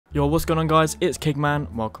Yo, what's going on guys, it's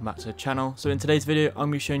Kigman, welcome back to the channel. So in today's video, I'm going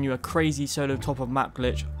to be showing you a crazy solo top of map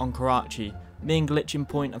glitch on Karachi. Me and Glitching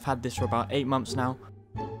Point have had this for about 8 months now.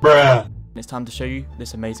 Bruh. And it's time to show you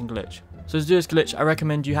this amazing glitch. So to do this glitch, I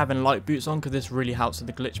recommend you having light boots on because this really helps with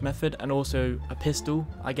the glitch method, and also a pistol,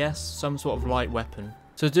 I guess, some sort of light weapon.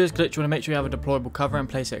 So to do this glitch, you want to make sure you have a deployable cover and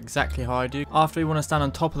place it exactly how I do. After, you want to stand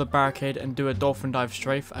on top of the barricade and do a dolphin dive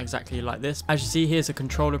strafe exactly like this. As you see, here's a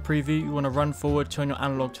controller preview. You want to run forward, turn your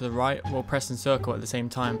analog to the right while pressing circle at the same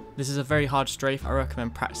time. This is a very hard strafe. I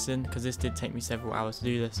recommend practicing because this did take me several hours to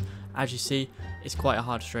do this. As you see, it's quite a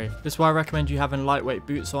hard strafe. This is why I recommend you having lightweight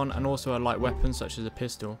boots on and also a light weapon such as a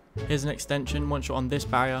pistol. Here's an extension. Once you're on this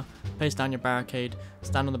barrier, place down your barricade,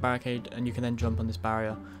 stand on the barricade, and you can then jump on this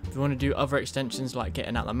barrier. If you want to do other extensions like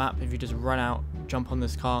getting out the map, if you just run out, jump on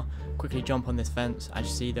this car, quickly jump on this fence, as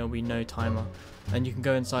you see there will be no timer. Then you can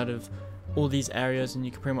go inside of all these areas and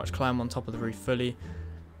you can pretty much climb on top of the roof fully,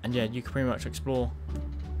 and yeah, you can pretty much explore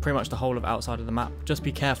pretty much the whole of outside of the map. Just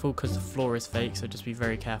be careful because the floor is fake, so just be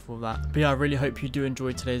very careful of that. But yeah, I really hope you do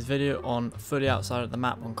enjoy today's video on fully outside of the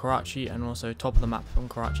map on Karachi and also top of the map on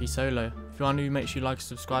Karachi solo. If you are new, make sure you like and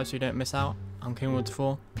subscribe so you don't miss out. I'm King Woods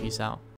 4, peace out.